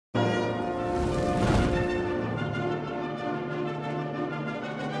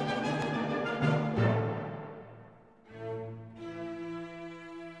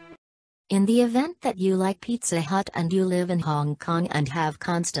In the event that you like Pizza Hut and you live in Hong Kong and have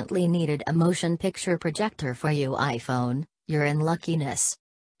constantly needed a motion picture projector for your iPhone, you're in luckiness.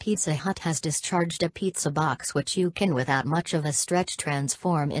 Pizza Hut has discharged a pizza box which you can without much of a stretch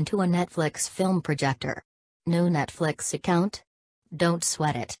transform into a Netflix film projector. No Netflix account? Don't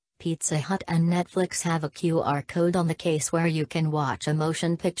sweat it, Pizza Hut and Netflix have a QR code on the case where you can watch a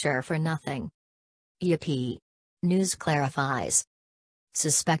motion picture for nothing. Yippee! News clarifies.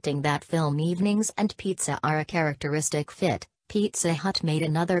 Suspecting that film evenings and pizza are a characteristic fit, Pizza Hut made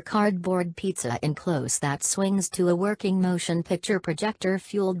another cardboard pizza enclose that swings to a working motion picture projector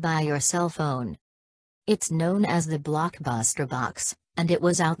fueled by your cell phone. It's known as the Blockbuster Box, and it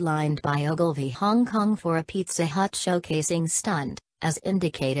was outlined by Ogilvy Hong Kong for a Pizza Hut showcasing stunt, as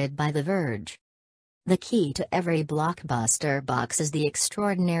indicated by The Verge. The key to every Blockbuster box is the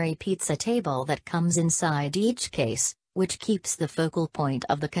extraordinary pizza table that comes inside each case, which keeps the focal point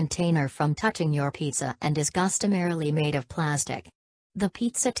of the container from touching your pizza and is customarily made of plastic. The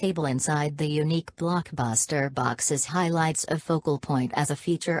pizza table inside the unique Blockbuster boxes highlights a focal point as a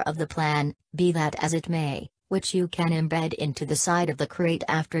feature of the plan, be that as it may, which you can embed into the side of the crate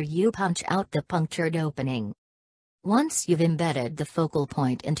after you punch out the punctured opening. Once you've embedded the focal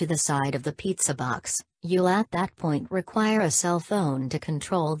point into the side of the pizza box, you'll at that point require a cell phone to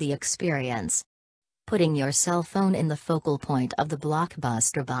control the experience. Putting your cell phone in the focal point of the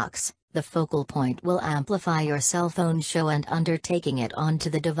Blockbuster box, the focal point will amplify your cell phone show and undertaking it onto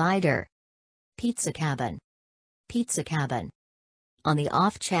the divider. Pizza Cabin. Pizza Cabin. On the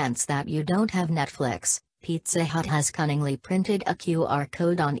off chance that you don't have Netflix, Pizza Hut has cunningly printed a QR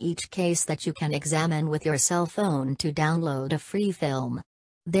code on each case that you can examine with your cell phone to download a free film.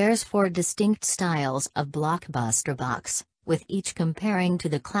 There's 4 distinct styles of Blockbuster box, with each comparing to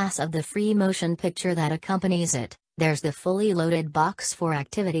the class of the free motion picture that accompanies it. There's the fully loaded box for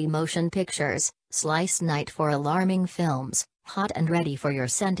activity motion pictures, Slice Night for alarming films, Hot and Ready for your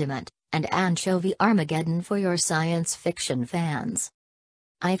sentiment, and Anchovy Armageddon for your science fiction fans.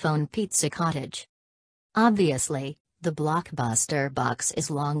 iPhone Pizza Cottage. Obviously, the Blockbuster box is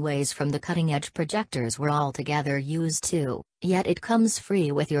long ways from the cutting-edge projectors we're altogether used to, yet it comes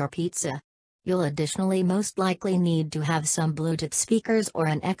free with your pizza. You'll additionally most likely need to have some Bluetooth speakers or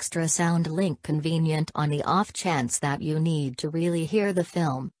an extra sound link convenient on the off chance that you need to really hear the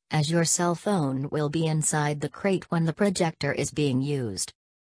film, as your cell phone will be inside the crate when the projector is being used.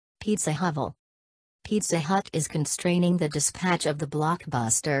 Pizza Hovel. Pizza Hut is constraining the dispatch of the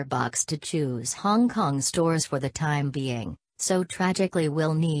Blockbuster box to choose Hong Kong stores for the time being, so tragically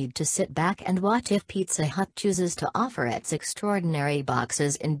we'll need to sit back and watch if Pizza Hut chooses to offer its extraordinary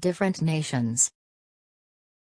boxes in different nations.